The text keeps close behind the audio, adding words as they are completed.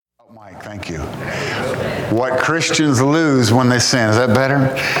Mike, thank you. What Christians lose when they sin. Is that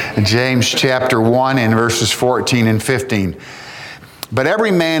better? James chapter 1 and verses 14 and 15. But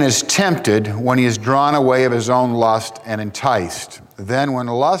every man is tempted when he is drawn away of his own lust and enticed. Then when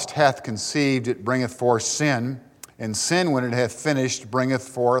lust hath conceived, it bringeth forth sin. And sin, when it hath finished, bringeth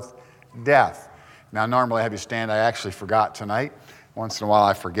forth death. Now, normally I have you stand. I actually forgot tonight. Once in a while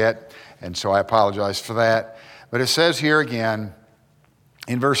I forget, and so I apologize for that. But it says here again,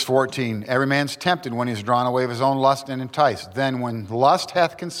 in verse 14, every man's tempted when he is drawn away of his own lust and enticed. Then when lust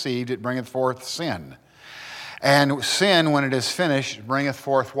hath conceived, it bringeth forth sin. And sin, when it is finished, bringeth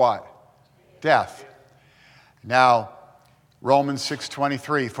forth what? Death. Now, Romans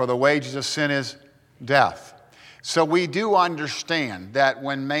 6:23, for the wages of sin is death. So we do understand that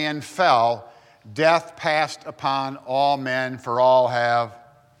when man fell, death passed upon all men, for all have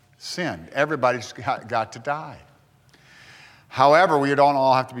sinned. Everybody's got to die. However, we don't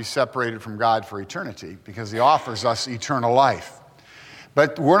all have to be separated from God for eternity because He offers us eternal life.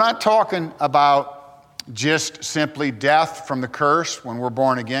 But we're not talking about just simply death from the curse. When we're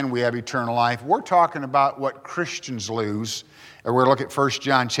born again, we have eternal life. We're talking about what Christians lose. And we're going to look at 1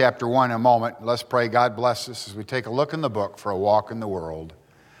 John chapter 1 in a moment. Let's pray God bless us as we take a look in the book for a walk in the world.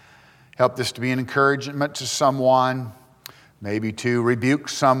 Help this to be an encouragement to someone, maybe to rebuke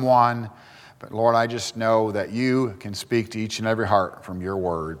someone. But Lord, I just know that you can speak to each and every heart from your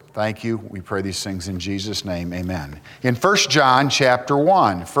word. Thank you. We pray these things in Jesus' name. Amen. In 1 John chapter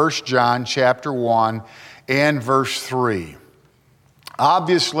 1, 1 John chapter 1 and verse 3.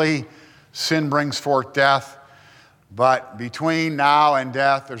 Obviously, sin brings forth death, but between now and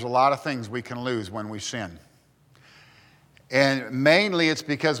death, there's a lot of things we can lose when we sin. And mainly it's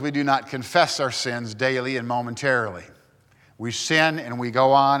because we do not confess our sins daily and momentarily. We sin and we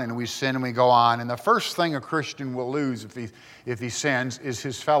go on, and we sin and we go on. And the first thing a Christian will lose if he sins is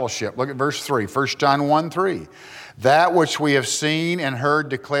his fellowship. Look at verse 3, 1 John 1:3. That which we have seen and heard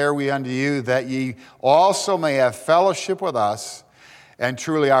declare we unto you, that ye also may have fellowship with us. And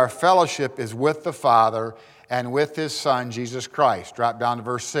truly our fellowship is with the Father and with His Son, Jesus Christ. Drop down to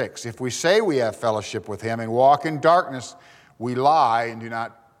verse 6. If we say we have fellowship with Him and walk in darkness, we lie and do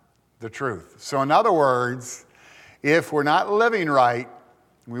not the truth. So in other words, if we're not living right,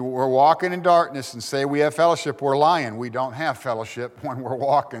 we're walking in darkness and say we have fellowship, we're lying. We don't have fellowship when we're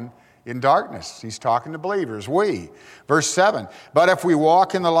walking in darkness. He's talking to believers, we. Verse 7, but if we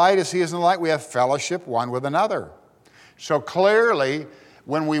walk in the light as He is in the light, we have fellowship one with another. So clearly,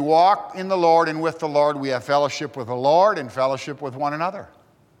 when we walk in the Lord and with the Lord, we have fellowship with the Lord and fellowship with one another.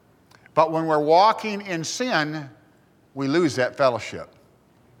 But when we're walking in sin, we lose that fellowship.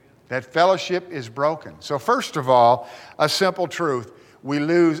 That fellowship is broken. So first of all, a simple truth. We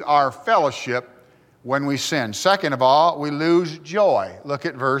lose our fellowship when we sin. Second of all, we lose joy. Look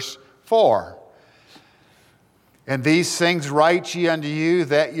at verse 4. And these things write ye unto you,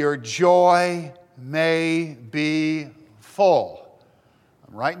 that your joy may be full.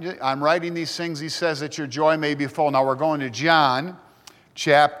 I'm writing these things, he says, that your joy may be full. Now we're going to John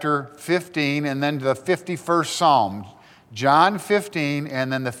chapter 15 and then to the 51st Psalm. John 15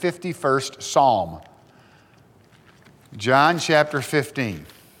 and then the 51st Psalm. John chapter 15.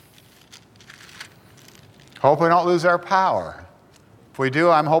 Hope we don't lose our power. If we do,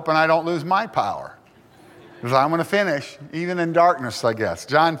 I'm hoping I don't lose my power. Because I'm going to finish, even in darkness, I guess.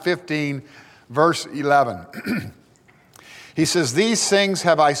 John 15, verse 11. He says, these things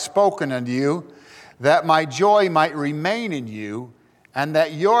have I spoken unto you, that my joy might remain in you, and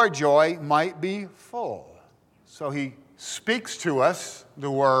that your joy might be full. So he speaks to us,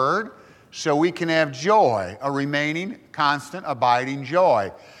 the Word, so we can have joy, a remaining, constant, abiding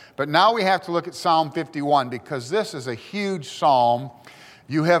joy. But now we have to look at Psalm 51, because this is a huge psalm.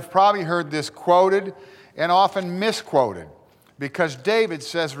 You have probably heard this quoted and often misquoted, because David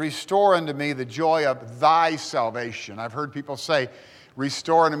says, restore unto me the joy of thy salvation. I've heard people say,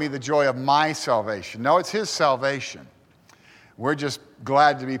 restore unto me the joy of my salvation. No, it's His salvation. We're just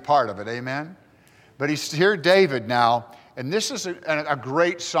glad to be part of it, amen? But here David now, and this is a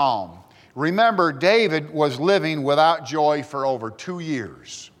great psalm. Remember, David was living without joy for over 2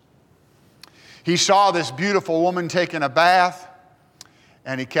 years. He saw this beautiful woman taking a bath,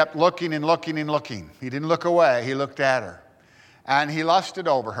 and he kept looking and looking and looking. He didn't look away, he looked at her. And he lusted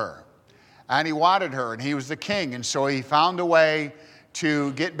over her. And he wanted her, and he was the king. And so he found a way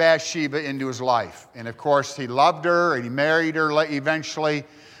to get Bathsheba into his life. And of course, he loved her, and he married her eventually.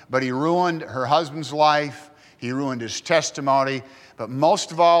 But he ruined her husband's life. He ruined his testimony. But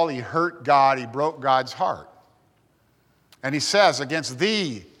most of all, he hurt God. He broke God's heart. And he says, against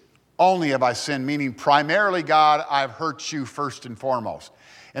thee only have I sinned, meaning primarily, God, I've hurt you first and foremost.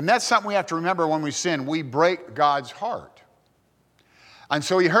 And that's something we have to remember when we sin. We break God's heart. And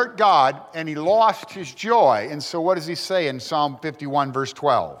so he hurt God and he lost his joy. And so what does he say in Psalm 51, verse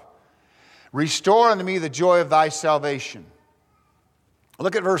 12? Restore unto me the joy of thy salvation.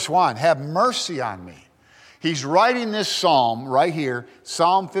 Look at verse 1. Have mercy on me. He's writing this psalm right here,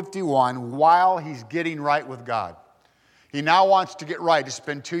 Psalm 51, while he's getting right with God. He now wants to get right. It's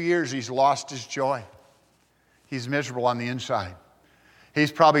been 2 years. He's lost his joy. He's miserable on the inside.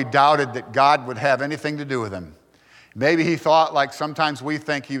 He's probably doubted that God would have anything to do with him. Maybe he thought, like sometimes we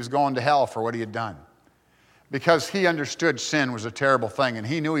think, he was going to hell for what he had done. Because he understood sin was a terrible thing and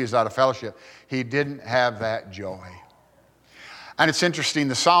he knew he was out of fellowship. He didn't have that joy. And it's interesting,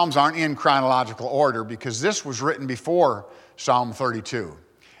 the Psalms aren't in chronological order because this was written before Psalm 32.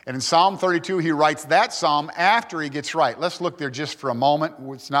 And in Psalm 32, he writes that psalm after he gets right. Let's look there just for a moment.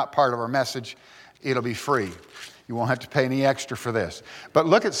 It's not part of our message. It'll be free. You won't have to pay any extra for this. But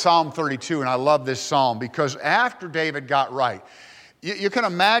look at Psalm 32, and I love this psalm because after David got right, you can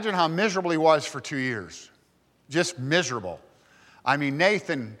imagine how miserable he was for 2 years. Just miserable. I mean,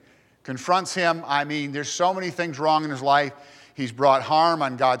 Nathan confronts him. I mean, there's so many things wrong in his life. He's brought harm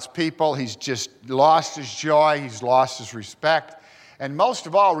on God's people. He's just lost his joy. He's lost his respect. And most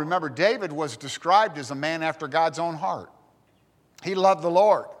of all, remember, David was described as a man after God's own heart. He loved the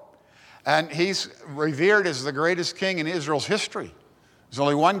Lord. And he's revered as the greatest king in Israel's history. There's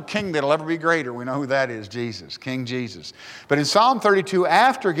only one king that'll ever be greater. We know who that is, Jesus, King Jesus. But in Psalm 32,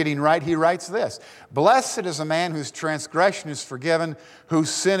 after getting right, he writes this. Blessed is a man whose transgression is forgiven, whose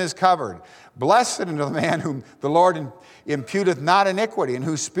sin is covered. Blessed is the man whom the Lord imputeth not iniquity, in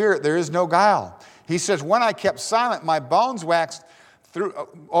whose spirit there is no guile. He says, when I kept silent, my bones waxed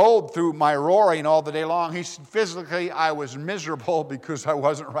old through my roaring all the day long. He said, physically, I was miserable because I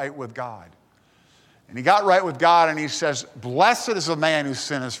wasn't right with God. And he got right with God, and he says, blessed is the man whose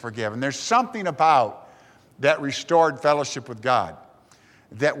sin is forgiven. There's something about that restored fellowship with God,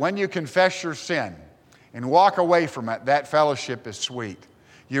 that when you confess your sin and walk away from it, that fellowship is sweet.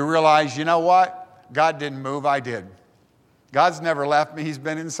 You realize, you know what? God didn't move, I did. God's never left me. He's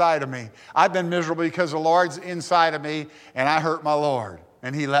been inside of me. I've been miserable because the Lord's inside of me, and I hurt my Lord,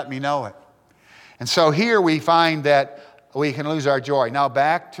 and he let me know it. And so here we find that we can lose our joy. Now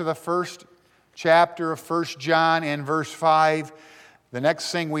back to the first chapter of 1 John in verse 5. The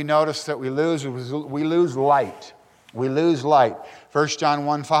next thing we notice that we lose is we lose light. We lose light. 1 John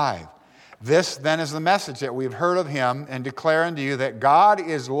 1:5. This then is the message that we've heard of him and declare unto you that God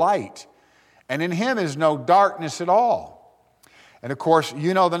is light, and in him is no darkness at all. And of course,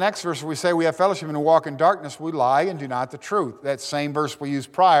 you know the next verse, we say we have fellowship and walk in darkness, we lie and do not the truth. That same verse we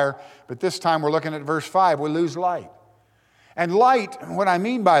used prior, but this time we're looking at verse 5. We lose light. And light, what I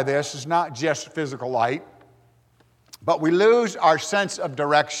mean by this is not just physical light, but we lose our sense of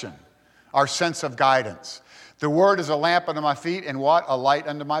direction, our sense of guidance. The word is a lamp unto my feet and what? A light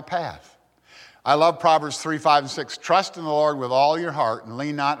unto my path. I love Proverbs 3, 5, and 6. Trust in the Lord with all your heart and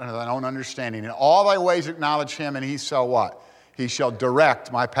lean not unto thine own understanding. In all thy ways acknowledge him and he shall what? He shall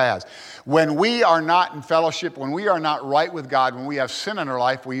direct my paths. When we are not in fellowship, when we are not right with God, when we have sin in our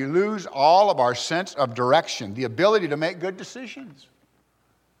life, we lose all of our sense of direction, the ability to make good decisions.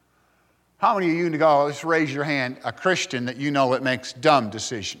 How many of you go, let's raise your hand, a Christian that you know that makes dumb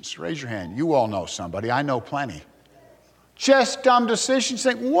decisions? Raise your hand. You all know somebody. I know plenty. Just dumb decisions.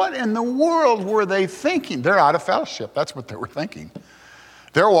 Think, what in the world were they thinking? They're out of fellowship. That's what they were thinking.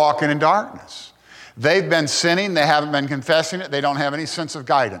 They're walking in darkness. They've been sinning. They haven't been confessing it. They don't have any sense of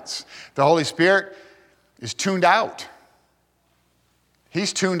guidance. The Holy Spirit is tuned out.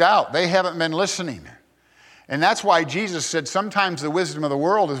 He's tuned out. They haven't been listening. And that's why Jesus said sometimes the wisdom of the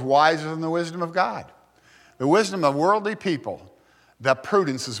world is wiser than the wisdom of God. The wisdom of worldly people, the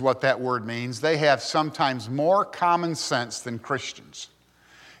prudence is what that word means. They have sometimes more common sense than Christians.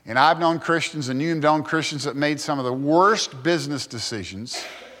 And I've known Christians and you've known Christians that made some of the worst business decisions.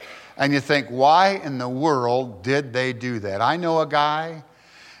 And you think, why in the world did they do that? I know a guy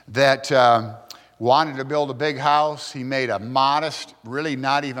that wanted to build a big house. He made a modest, really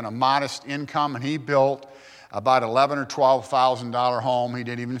not even a modest income, and he built about $11,000 or $12,000 home. He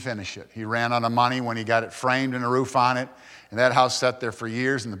didn't even finish it. He ran out of money when he got it framed and a roof on it, and that house sat there for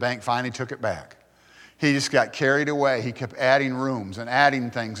years, and the bank finally took it back. He just got carried away. He kept adding rooms and adding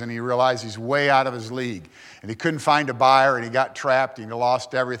things, and he realized he's way out of his league. And he couldn't find a buyer, and he got trapped, and he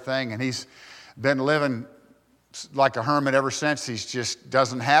lost everything, and he's been living like a hermit ever since. He just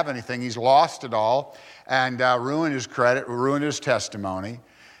doesn't have anything. He's lost it all and ruined his credit, ruined his testimony,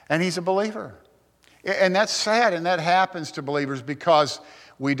 and he's a believer. And that's sad, and that happens to believers because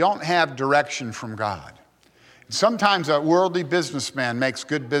we don't have direction from God. Sometimes a worldly businessman makes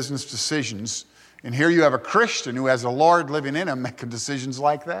good business decisions, and here you have a Christian who has the Lord living in him making decisions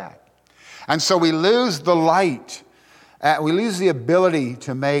like that. And so we lose the light. We lose the ability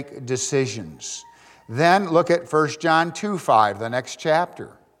to make decisions. Then look at 1 John 2:5, the next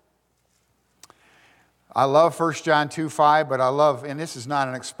chapter. I love 1 John 2:5, but and this is not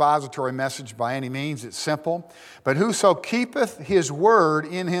an expository message by any means, it's simple. But whoso keepeth his word,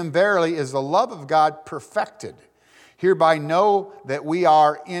 in him verily is the love of God perfected. Hereby know that we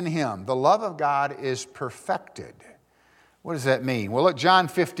are in him. The love of God is perfected. What does that mean? Well, look, John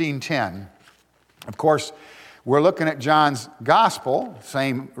 15:10. Of course, we're looking at John's gospel,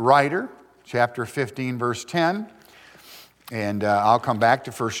 same writer, chapter 15, verse 10. And I'll come back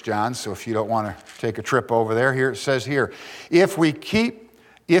to 1 John, so if you don't want to take a trip over there, here it says here, if ye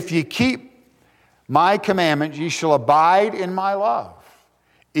keep my commandments, ye shall abide in my love,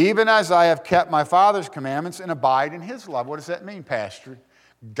 even as I have kept my Father's commandments and abide in his love. What does that mean, Pastor?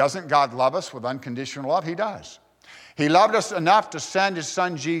 Doesn't God love us with unconditional love? He does. He loved us enough to send his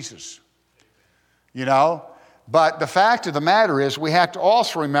son Jesus. You know? But the fact of the matter is, we have to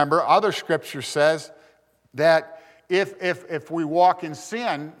also remember, other scripture says that if we walk in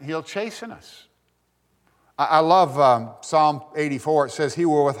sin, he'll chasten us. I love Psalm 84. It says, he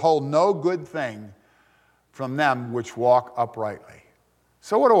will withhold no good thing from them which walk uprightly.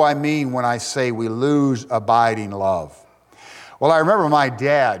 So what do I mean when I say we lose abiding love? Well, I remember my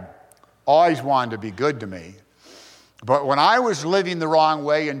dad always wanted to be good to me. But when I was living the wrong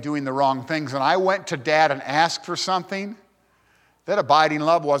way and doing the wrong things, and I went to Dad and asked for something, that abiding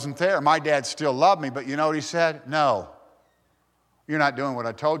love wasn't there. My dad still loved me, but you know what he said? No, you're not doing what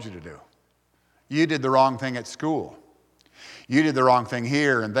I told you to do. You did the wrong thing at school. You did the wrong thing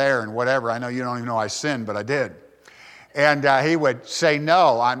here and there and whatever. I know you don't even know I sinned, but I did. And he would say,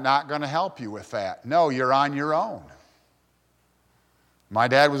 no, I'm not going to help you with that. No, you're on your own. My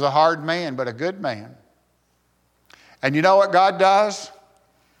dad was a hard man, but a good man. And you know what God does?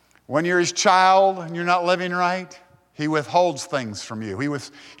 When you're his child and you're not living right, he withholds things from you.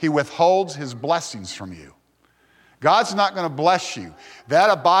 He withholds his blessings from you. God's not going to bless you. That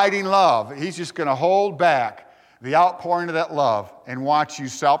abiding love, he's just going to hold back the outpouring of that love and watch you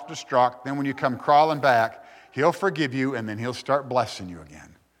self-destruct. Then when you come crawling back, he'll forgive you and then he'll start blessing you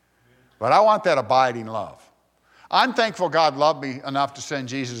again. But I want that abiding love. I'm thankful God loved me enough to send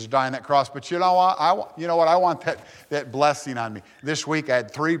Jesus to die on that cross, but you know what? I want that blessing on me. This week I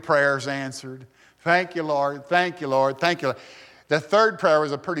had 3 prayers answered. Thank you, Lord. Thank you, Lord. Thank you, Lord. The third prayer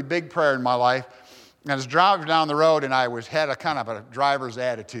was a pretty big prayer in my life. I was driving down the road and I had a kind of a driver's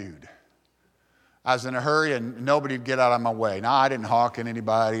attitude. I was in a hurry and nobody would get out of my way. Now, I didn't hawk at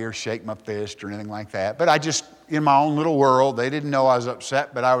anybody or shake my fist or anything like that, but I just, in my own little world, they didn't know I was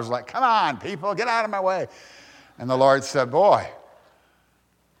upset, but I was like, come on, people, get out of my way. And the Lord said, boy,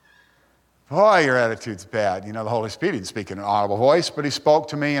 your attitude's bad. You know, the Holy Spirit didn't speak in an audible voice, but he spoke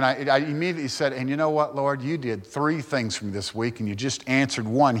to me, and I immediately said, and you know what, Lord, you did 3 things for me this week, and you just answered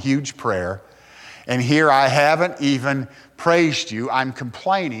one huge prayer. And here I haven't even praised you. I'm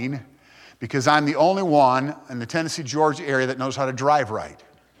complaining because I'm the only one in the Tennessee, Georgia area that knows how to drive right.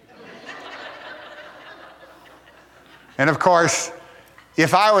 And of course,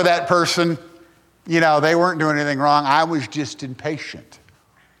 if I were that person, you know, they weren't doing anything wrong. I was just impatient.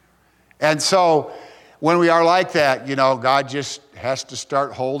 And so when we are like that, you know, God just has to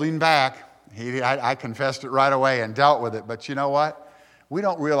start holding back. I confessed it right away and dealt with it. But you know what? We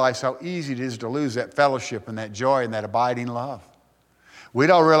don't realize how easy it is to lose that fellowship and that joy and that abiding love. We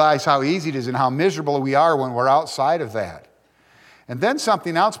don't realize how easy it is and how miserable we are when we're outside of that. And then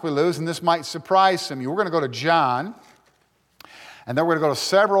something else we lose, and this might surprise some of you. We're going to go to John, and then we're going to go to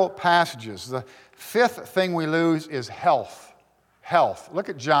several passages. The 5th thing we lose is health. Health. Look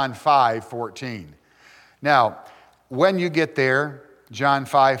at John 5:14. Now, when you get there, John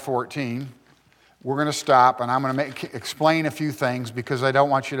 5:14, we're going to stop, and I'm going to explain a few things because I don't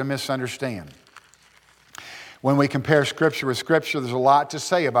want you to misunderstand. When we compare Scripture with Scripture, there's a lot to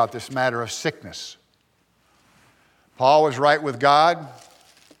say about this matter of sickness. Paul was right with God,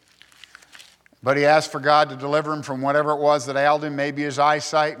 but he asked for God to deliver him from whatever it was that ailed him, maybe his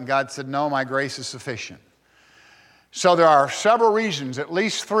eyesight, and God said, no, my grace is sufficient. So there are several reasons, at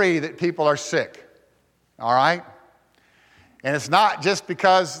least 3, that people are sick, all right? And it's not just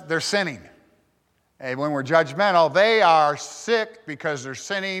because they're sinning. And when we're judgmental, they are sick because they're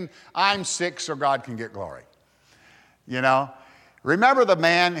sinning. I'm sick so God can get glory. You know? Remember the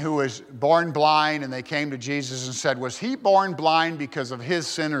man who was born blind and they came to Jesus and said, was he born blind because of his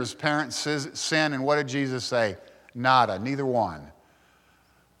sin or his parents' sin? And what did Jesus say? Nada, neither one.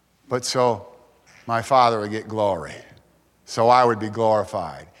 But so my Father would get glory. So I would be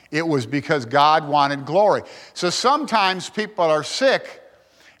glorified. It was because God wanted glory. So sometimes people are sick,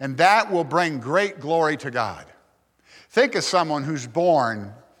 and that will bring great glory to God. Think of someone who's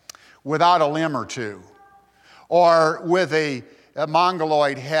born without a limb or two, or with a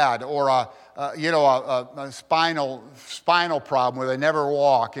mongoloid head, or a spinal problem where they never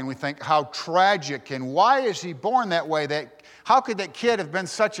walk, and we think how tragic, and why is he born that way? How could that kid have been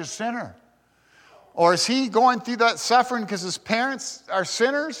such a sinner? Or is he going through that suffering because his parents are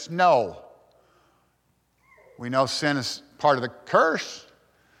sinners? No. We know sin is part of the curse,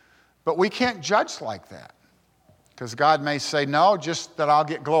 but we can't judge like that. Because God may say, no, just that I'll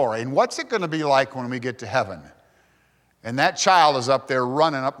get glory. And what's it going to be like when we get to heaven? And that child is up there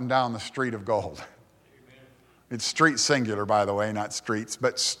running up and down the street of gold. Amen. It's street singular, by the way, not streets,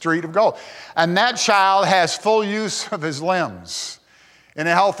 but street of gold. And that child has full use of his limbs in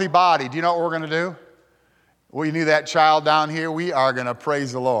a healthy body. Do you know what we're going to do? We knew that child down here. We are going to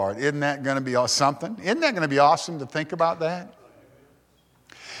praise the Lord. Isn't that going to be something? Isn't that going to be awesome to think about that?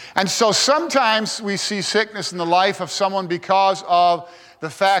 And so sometimes we see sickness in the life of someone because of the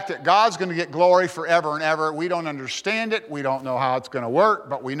fact that God's going to get glory forever and ever. We don't understand it. We don't know how it's going to work,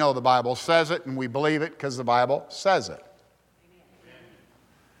 but we know the Bible says it, and we believe it because the Bible says it.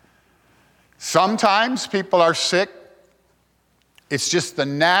 Sometimes people are sick. It's just the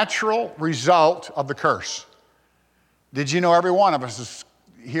natural result of the curse. Did you know every one of us is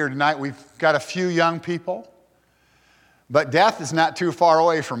here tonight? We've got a few young people, but death is not too far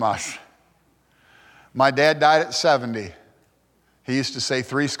away from us. My dad died at 70. He used to say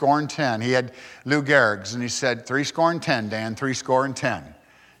 70. He had Lou Gehrig's, and he said 70, Dan, 70. And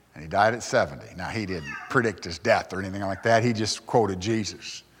he died at 70. Now, he didn't predict his death or anything like that. He just quoted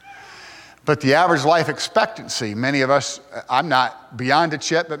Jesus. But the average life expectancy, many of us, I'm not beyond it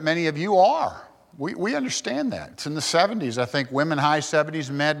yet, but many of you are. We understand that. It's in the 70s. I think women high 70s,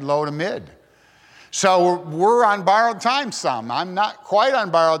 men low to mid. So we're on borrowed time some. I'm not quite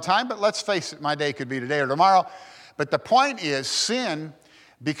on borrowed time, but let's face it, my day could be today or tomorrow. But the point is, sin,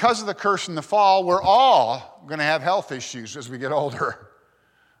 because of the curse and the fall, we're all going to have health issues as we get older.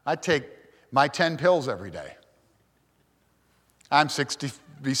 I take my 10 pills every day. I'm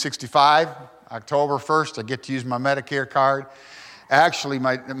 65, October 1st, I get to use my Medicare card. Actually,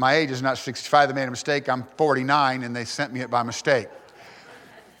 my age is not 65. They made a mistake. I'm 49, and they sent me it by mistake.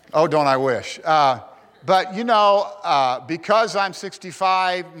 Oh, don't I wish. But, because I'm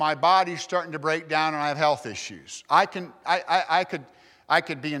 65, my body's starting to break down, and I have health issues. I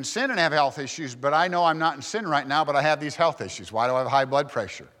could be in sin and have health issues, but I know I'm not in sin right now, but I have these health issues. Why do I have high blood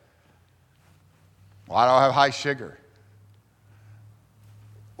pressure? Why do I have high sugar?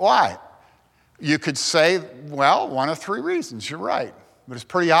 Why? You could say, well, one of three reasons. You're right. But it's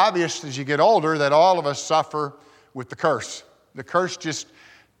pretty obvious as you get older that all of us suffer with the curse. The curse just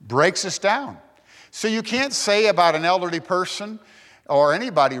breaks us down. So you can't say about an elderly person or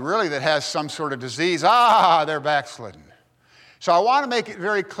anybody really that has some sort of disease, they're backslidden. So I want to make it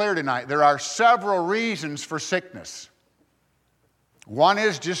very clear tonight. There are several reasons for sickness. One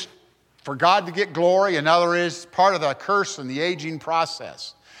is just for God to get glory. Another is part of the curse and the aging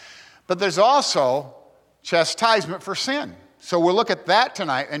process. But there's also chastisement for sin. So we'll look at that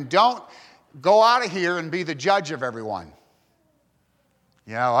tonight, and don't go out of here and be the judge of everyone.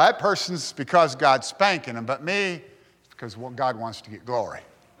 That person's because God's spanking them, but me, it's because God wants to get glory.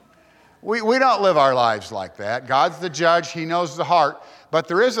 We don't live our lives like that. God's the judge. He knows the heart. But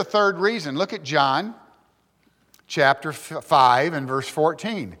there is a third reason. Look at John chapter 5 and verse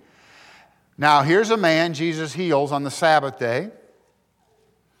 14. Now, here's a man Jesus heals on the Sabbath day.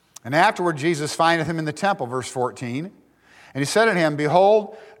 And afterward, Jesus findeth him in the temple, verse 14. And he said unto him,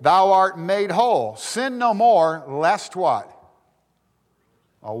 Behold, thou art made whole. Sin no more, lest what?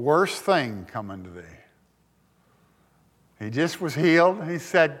 A worse thing come unto thee. He just was healed. He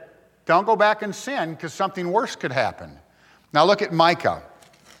said, don't go back and sin because something worse could happen. Now look at Micah.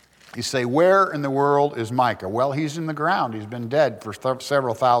 You say, where in the world is Micah? Well, he's in the ground. He's been dead for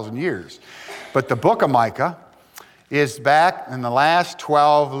several thousand years. But the book of Micah is back in the last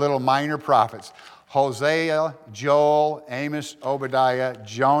 12 little minor prophets. Hosea, Joel, Amos, Obadiah,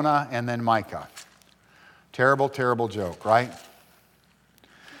 Jonah, and then Micah. Terrible, terrible joke, right?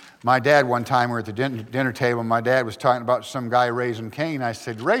 My dad, one time, we were at the dinner table, and my dad was talking about some guy raising Cain. I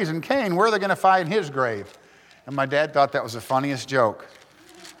said, raising Cain, where are they going to find his grave? And my dad thought that was the funniest joke.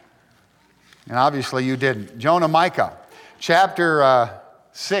 And obviously you didn't. Jonah, Micah, chapter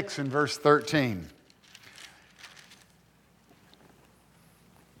 6 and verse 13.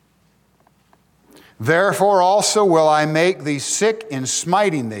 Therefore also will I make thee sick in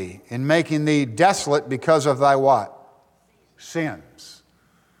smiting thee, in making thee desolate because of thy what? Sins.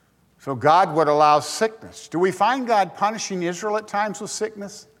 So God would allow sickness. Do we find God punishing Israel at times with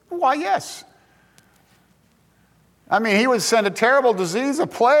sickness? Why, yes. I mean, he would send a terrible disease, a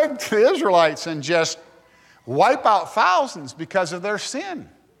plague to the Israelites and just wipe out thousands because of their sin.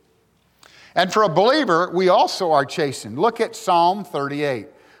 And for a believer, we also are chastened. Look at Psalm 38.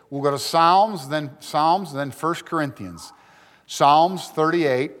 We'll go to Psalms, then 1 Corinthians. Psalms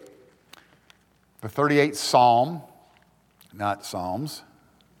 38, the 38th Psalm, not Psalms,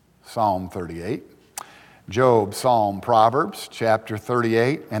 Psalm 38. Job, Psalm, Proverbs, chapter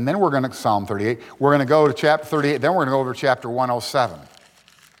 38, and then we're going to, Psalm 38, we're going to go to chapter 38, then we're going to go over to chapter 107.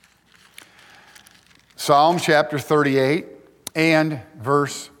 Psalm chapter 38 and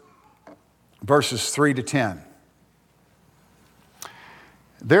verses 3 to 10.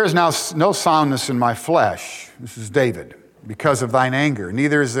 There is now no soundness in my flesh, this is David, because of thine anger.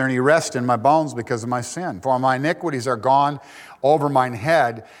 Neither is there any rest in my bones because of my sin. For my iniquities are gone over mine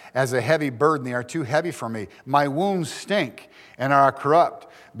head as a heavy burden. They are too heavy for me. My wounds stink and are corrupt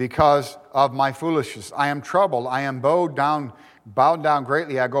because of my foolishness. I am troubled. I am bowed down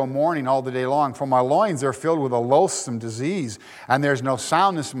greatly. I go mourning all the day long. For my loins are filled with a loathsome disease, and there's no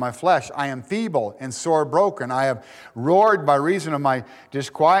soundness in my flesh. I am feeble and sore broken. I have roared by reason of my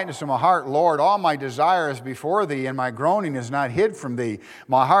disquietness of my heart. Lord, all my desire is before thee, and my groaning is not hid from thee.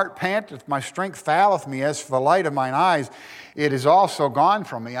 My heart panteth, my strength faileth me. As for the light of mine eyes, it is also gone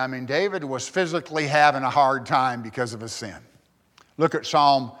from me. I mean, David was physically having a hard time because of his sin. Look at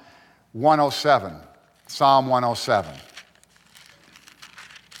Psalm 107. Psalm 107.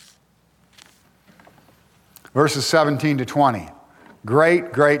 Verses 17 to 20.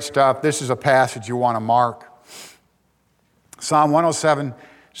 Great, great stuff. This is a passage you want to mark. Psalm 107,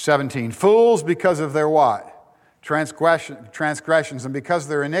 17. Fools because of their what? Transgressions, and because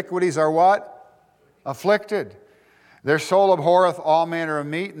their iniquities are what? Afflicted. Their soul abhorreth all manner of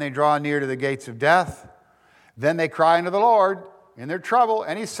meat, and they draw near to the gates of death. Then they cry unto the Lord in their trouble,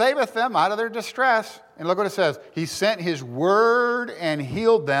 and he saveth them out of their distress. And look what it says. He sent his word and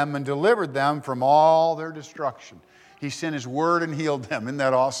healed them and delivered them from all their destruction. He sent his word and healed them. Isn't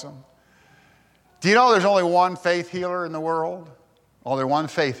that awesome? Do you know there's only one faith healer in the world? Only one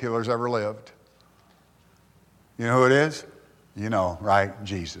faith healer's ever lived. You know who it is? You know, right?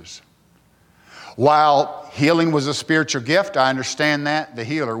 Jesus. While healing was a spiritual gift, I understand that. The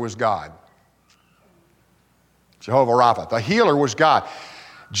healer was God. Jehovah Rapha. The healer was God.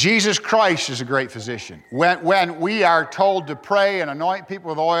 Jesus Christ is a great physician. When we are told to pray and anoint people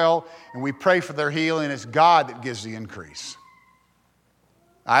with oil and we pray for their healing, it's God that gives the increase.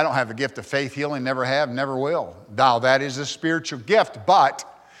 I don't have the gift of faith healing, never have, never will. Now, that is a spiritual gift, but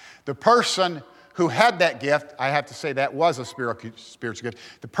the person who had that gift, I have to say that was a spiritual gift.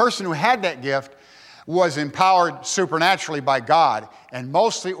 The person who had that gift was empowered supernaturally by God, and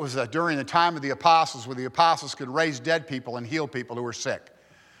mostly it was during the time of the apostles, where the apostles could raise dead people and heal people who were sick.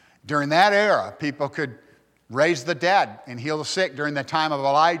 During that era, people could raise the dead and heal the sick during the time of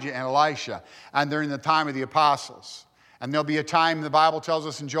Elijah and Elisha, and during the time of the apostles. And there'll be a time, the Bible tells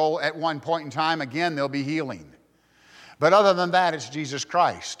us in Joel, at one point in time, again, there'll be healing. But other than that, it's Jesus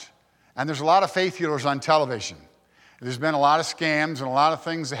Christ. And there's a lot of faith healers on television. There's been a lot of scams and a lot of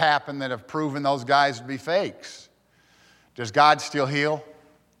things that happen that have proven those guys to be fakes. Does God still heal?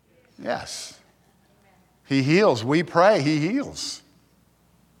 Yes. He heals. We pray, he heals.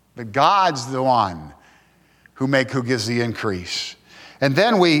 But God's the one who gives the increase. And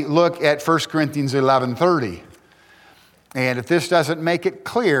then we look at 1 Corinthians 11:30. And if this doesn't make it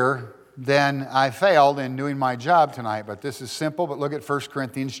clear, then I failed in doing my job tonight. But this is simple. But look at 1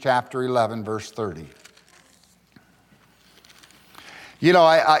 Corinthians chapter 11, verse 30. You know,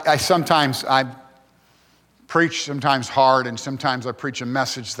 I sometimes preach sometimes hard, and sometimes I preach a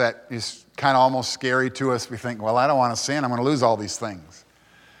message that is kind of almost scary to us. We think, well, I don't want to sin. I'm going to lose all these things.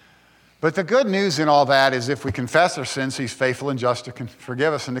 But the good news in all that is if we confess our sins, he's faithful and just to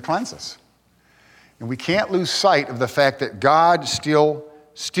forgive us and to cleanse us. And we can't lose sight of the fact that God still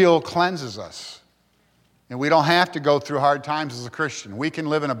cleanses us. And we don't have to go through hard times as a Christian. We can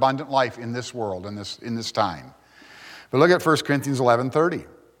live an abundant life in this world, in this time. But look at 1 Corinthians 11:30.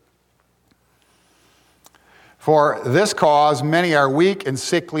 For this cause many are weak and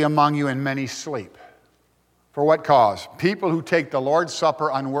sickly among you, and many sleep. For what cause? People who take the Lord's Supper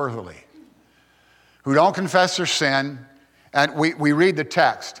unworthily, who don't confess their sin. And we read the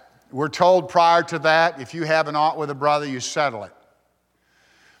text. We're told prior to that, if you have an ought with a brother, you settle it.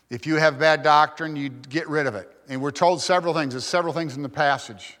 If you have bad doctrine, you get rid of it. And we're told several things. There's several things in the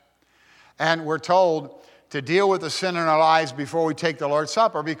passage. And we're told to deal with the sin in our lives before we take the Lord's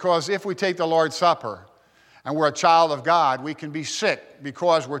Supper, because if we take the Lord's Supper and we're a child of God, we can be sick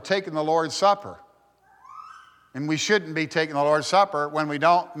because we're taking the Lord's Supper. And we shouldn't be taking the Lord's Supper when we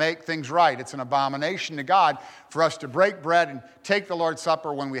don't make things right. It's an abomination to God for us to break bread and take the Lord's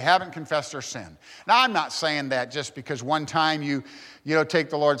Supper when we haven't confessed our sin. Now, I'm not saying that just because one time you take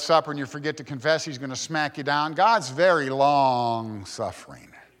the Lord's Supper and you forget to confess, He's going to smack you down. God's very long-suffering.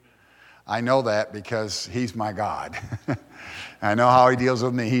 I know that because He's my God. I know how He deals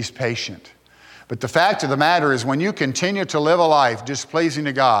with me. He's patient. But the fact of the matter is, when you continue to live a life displeasing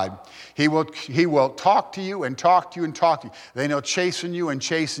to God, He will talk to you and talk to you and talk to you. Then He'll chasten you and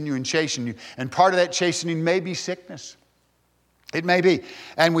chasten you and chasten you. And part of that chastening may be sickness. It may be.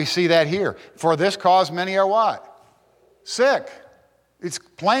 And we see that here. For this cause many are what? Sick. It's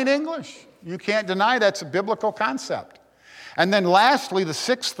plain English. You can't deny that's a biblical concept. And then lastly, the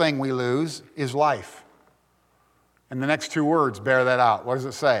sixth thing we lose is life. And the next two words bear that out. What does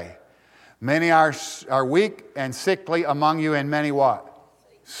it say? Many are weak and sickly among you, and many what?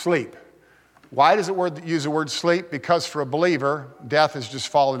 Sleep. Why does it use the word sleep? Because for a believer, death is just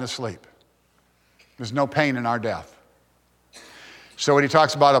falling asleep. There's no pain in our death. So when he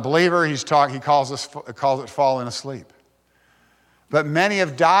talks about a believer, he calls it falling asleep. But many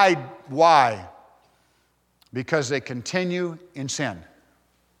have died. Why? Because they continue in sin.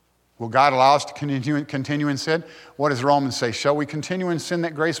 Will God allow us to continue in sin? What does Romans say? Shall we continue in sin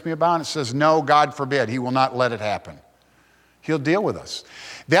that grace may abound? It says, no, God forbid. He will not let it happen. He'll deal with us.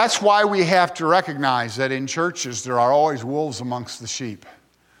 That's why we have to recognize that in churches there are always wolves amongst the sheep.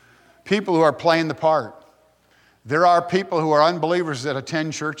 People who are playing the part. There are people who are unbelievers that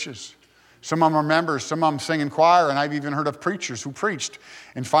attend churches. Some of them are members, some of them sing in choir, and I've even heard of preachers who preached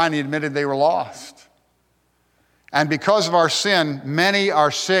and finally admitted they were lost. And because of our sin, many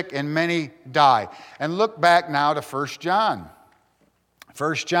are sick and many die. And look back now to 1 John.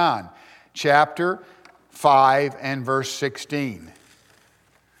 1 John chapter 5 and verse 16.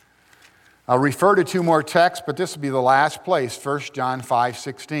 I'll refer to two more texts, but this will be the last place, 1 John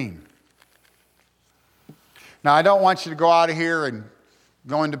 5:16. Now, I don't want you to go out of here and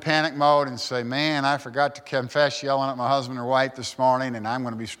go into panic mode and say, man, I forgot to confess yelling at my husband or wife this morning and I'm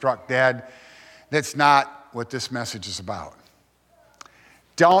going to be struck dead. That's not what this message is about.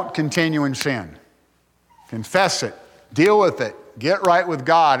 Don't continue in sin. Confess it. Deal with it. Get right with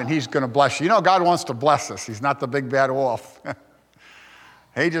God, and He's going to bless you. You know, God wants to bless us. He's not the big bad wolf.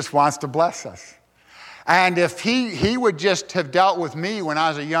 He just wants to bless us. And if he would just have dealt with me when I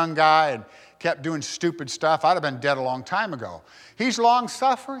was a young guy and kept doing stupid stuff, I'd have been dead a long time ago. He's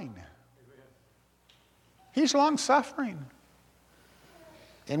long-suffering. He's long-suffering.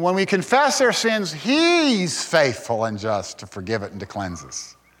 And when we confess our sins, He's faithful and just to forgive it and to cleanse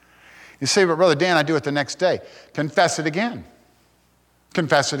us. You say, but Brother Dan, I do it the next day. Confess it again.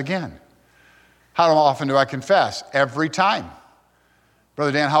 Confess it again. How often do I confess? Every time.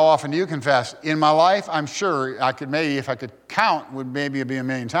 Brother Dan, how often do you confess? In my life, I'm sure I could maybe, if I could count, would maybe be a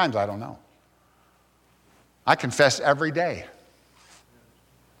million times. I don't know. I confess every day.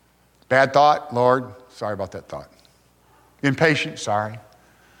 Bad thought, Lord, sorry about that thought. Impatient, sorry.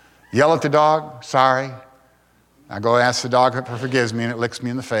 Yell at the dog, sorry. I go ask the dog if it forgives me and it licks me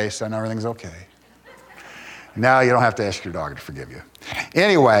in the face. I know everything's okay. Now you don't have to ask your dog to forgive you.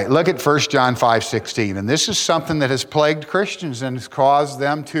 Anyway, look at 1 John 5:16. And this is something that has plagued Christians and has caused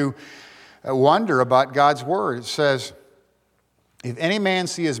them to wonder about God's word. It says, if any man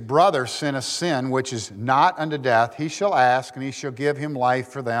see his brother sin a sin which is not unto death, he shall ask, and he shall give him life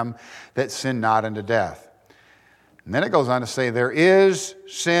for them that sin not unto death. And then it goes on to say, there is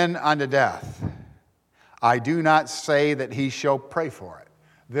sin unto death. I do not say that he shall pray for it.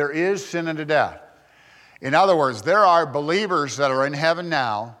 There is sin unto death. In other words, there are believers that are in heaven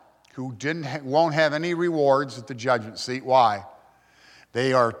now who won't have any rewards at the judgment seat. Why?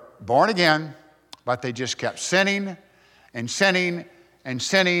 They are born again, but they just kept sinning and sinning and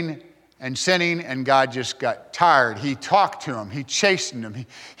sinning and sinning, and God just got tired. He talked to them. He chastened them.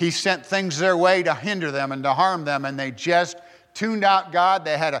 He sent things their way to hinder them and to harm them, and they just tuned out God.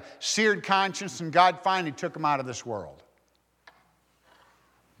 They had a seared conscience, and God finally took them out of this world.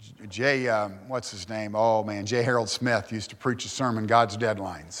 What's his name? Oh, man, J. Harold Smith used to preach a sermon, God's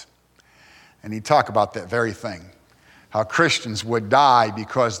Deadlines. And he'd talk about that very thing, how Christians would die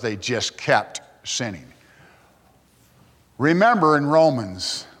because they just kept sinning. Remember in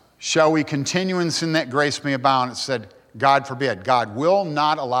Romans, shall we continue in sin that grace may abound? It said, God forbid. God will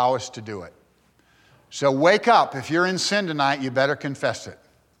not allow us to do it. So wake up. If you're in sin tonight, you better confess it.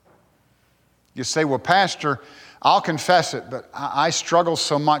 You say, well, Pastor, I'll confess it, but I struggle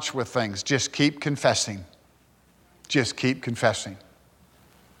so much with things. Just keep confessing. Just keep confessing.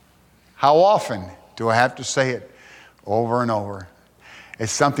 How often do I have to say it over and over?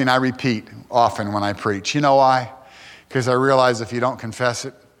 It's something I repeat often when I preach. You know why? Because I realize if you don't confess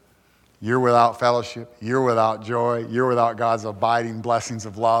it, you're without fellowship, you're without joy, you're without God's abiding blessings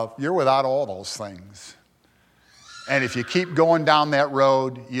of love, you're without all those things. And if you keep going down that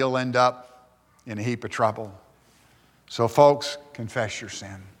road, you'll end up in a heap of trouble. So folks, confess your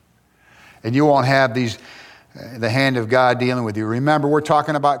sin. And you won't have the hand of God dealing with you. Remember, we're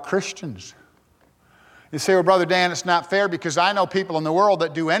talking about Christians. You say, well, Brother Dan, it's not fair because I know people in the world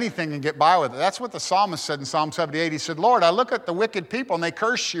that do anything and get by with it. That's what the psalmist said in Psalm 78. He said, Lord, I look at the wicked people and they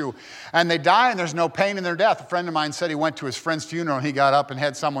curse you and they die and there's no pain in their death. A friend of mine said he went to his friend's funeral and he got up and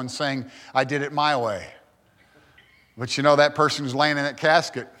had someone saying, I did it my way. But you know, that person who's laying in that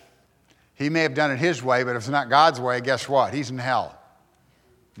casket, he may have done it his way, but if it's not God's way, guess what? He's in hell.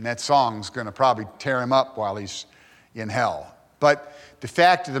 And that song's going to probably tear him up while he's in hell. But the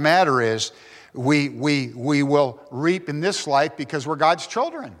fact of the matter is, we will reap in this life because we're God's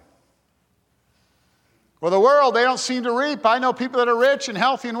children. Well, the world, they don't seem to reap. I know people that are rich and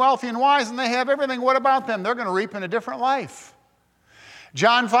healthy and wealthy and wise, and they have everything. What about them? They're going to reap in a different life.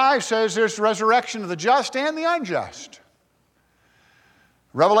 John 5 says there's the resurrection of the just and the unjust.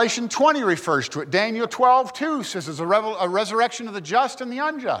 Revelation 20 refers to it. Daniel 12:2 says there's a resurrection of the just and the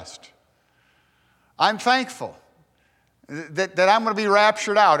unjust. I'm thankful that I'm going to be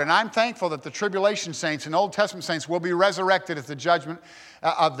raptured out, and I'm thankful that the tribulation saints and Old Testament saints will be resurrected at the judgment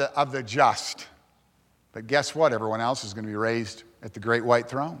of the just. But guess what? Everyone else is going to be raised at the great white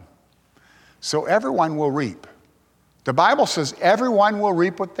throne. So everyone will reap. The Bible says everyone will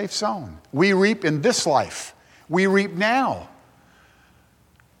reap what they've sown. We reap in this life. We reap now.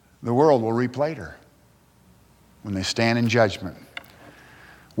 The world will reap later when they stand in judgment.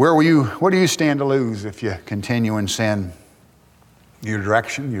 What do you stand to lose if you continue in sin? Your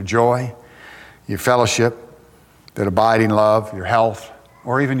direction, your joy, your fellowship, that abiding love, your health,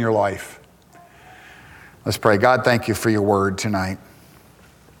 or even your life. Let's pray. God, thank you for your word tonight.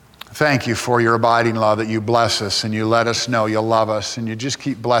 Thank you for your abiding love, that you bless us and you let us know you love us and you just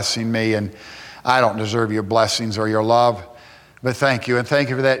keep blessing me, and I don't deserve your blessings or your love, but thank you. And thank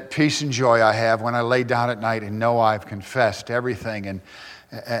you for that peace and joy I have when I lay down at night and know I've confessed everything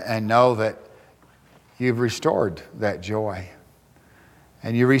and know that you've restored that joy.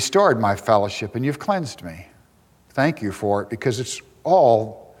 And you restored my fellowship and you've cleansed me. Thank you for it, because it's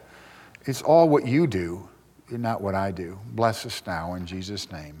all what you do, not what I do. Bless us now in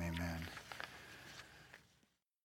Jesus' name, amen.